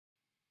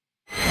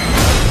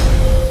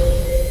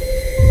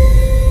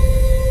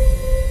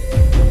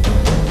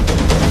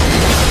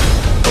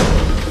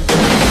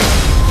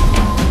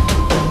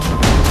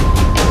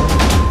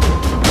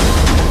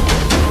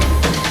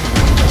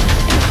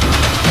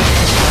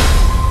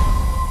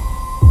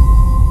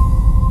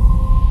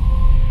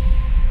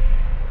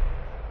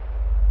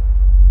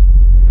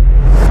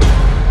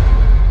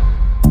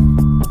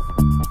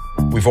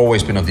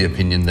always been of the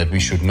opinion that we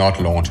should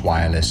not launch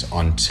wireless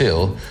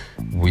until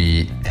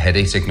we had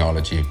a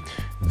technology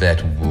that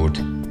would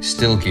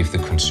still give the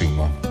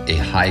consumer a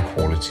high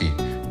quality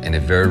and a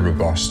very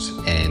robust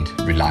and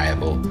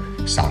reliable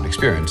sound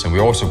experience. And we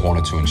also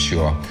wanted to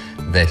ensure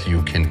that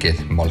you can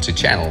get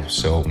multi-channel,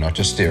 so not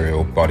just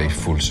stereo, but a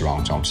full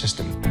surround sound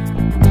system.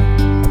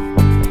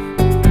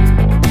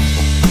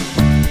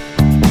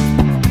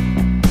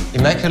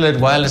 Immaculate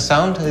Wireless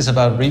Sound is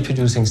about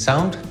reproducing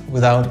sound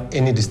without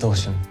any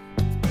distortion.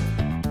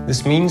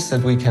 This means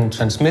that we can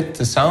transmit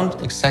the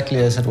sound exactly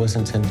as it was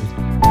intended.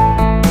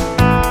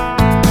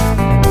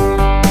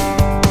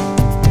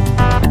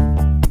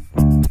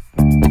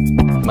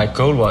 My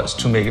goal was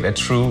to make it a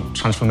true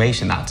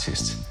transformation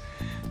artist.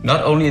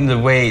 Not only in the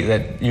way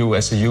that you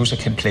as a user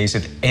can place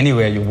it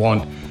anywhere you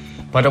want,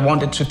 but I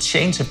wanted to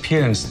change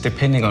appearance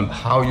depending on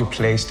how you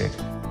placed it.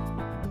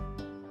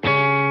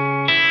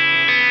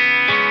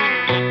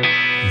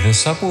 The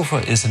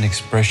subwoofer is an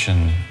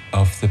expression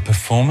of the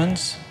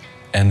performance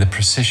and the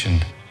precision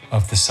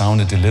of the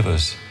sound it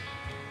delivers.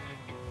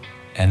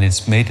 And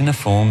it's made in a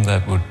form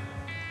that would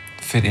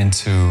fit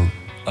into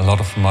a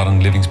lot of modern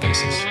living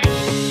spaces.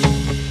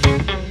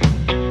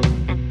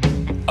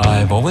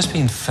 I've always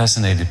been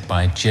fascinated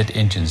by jet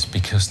engines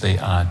because they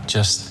are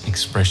just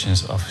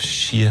expressions of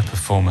sheer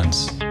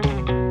performance.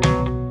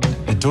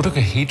 The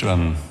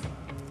dodecahedron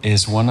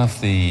is one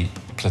of the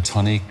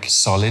Platonic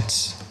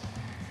solids,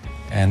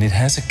 and it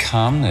has a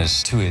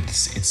calmness to it.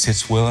 It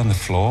sits well on the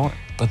floor,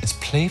 but it's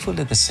playful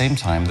at the same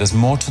time. There's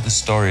more to the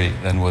story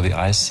than what the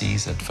eye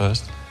sees at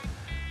first.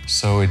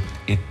 So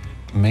it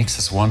makes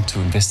us want to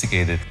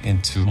investigate it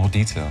into more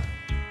detail.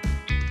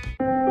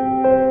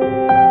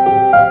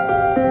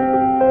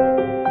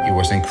 It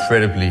was an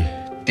incredibly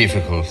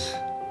difficult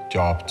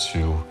job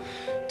to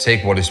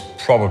take what is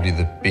probably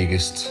the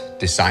biggest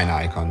design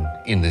icon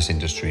in this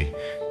industry,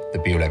 the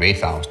Beolab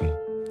 8000,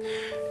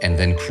 and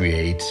then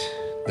create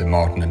the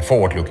modern and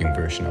forward-looking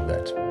version of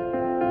that.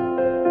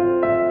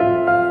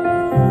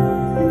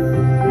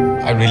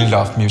 I really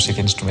love music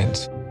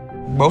instruments.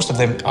 Most of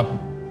them are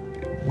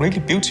really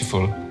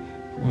beautiful,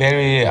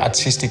 very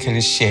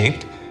artistically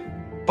shaped,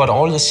 but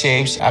all the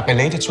shapes are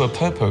related to a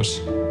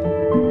purpose.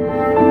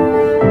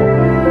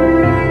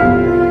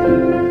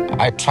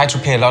 I try to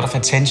pay a lot of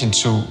attention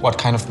to what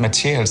kind of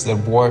materials that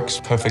works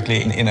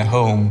perfectly in a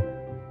home.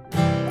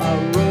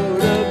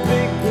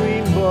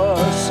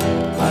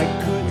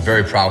 We're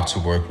very proud to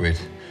work with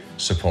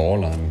Sir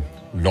Paul on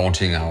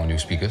launching our new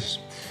speakers.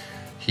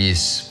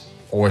 He's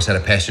always had a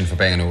passion for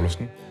Bang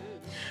Olufsen.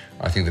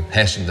 I think the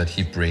passion that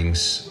he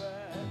brings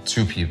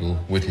to people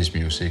with his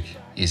music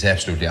is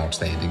absolutely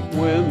outstanding.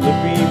 When the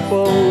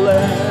people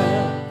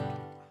laugh.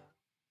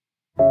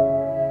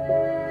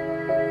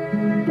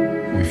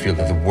 We feel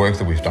that the work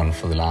that we've done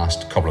for the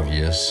last couple of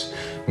years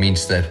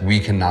means that we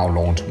can now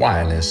launch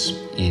wireless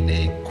in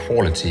a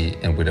quality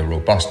and with a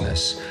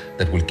robustness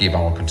that will give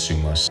our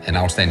consumers an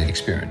outstanding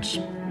experience.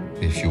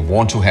 If you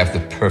want to have the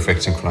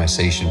perfect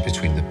synchronization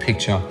between the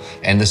picture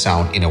and the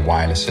sound in a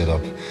wireless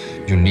setup,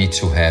 you need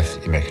to have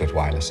Immaculate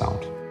Wireless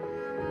Sound.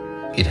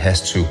 It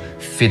has to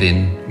fit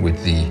in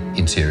with the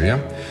interior.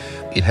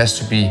 It has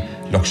to be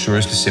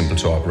luxuriously simple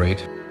to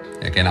operate.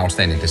 Again,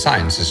 outstanding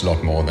designs is a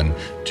lot more than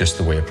just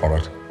the way a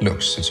product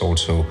looks. It's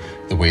also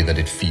the way that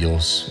it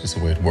feels, it's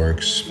the way it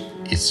works,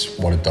 it's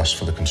what it does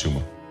for the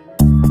consumer.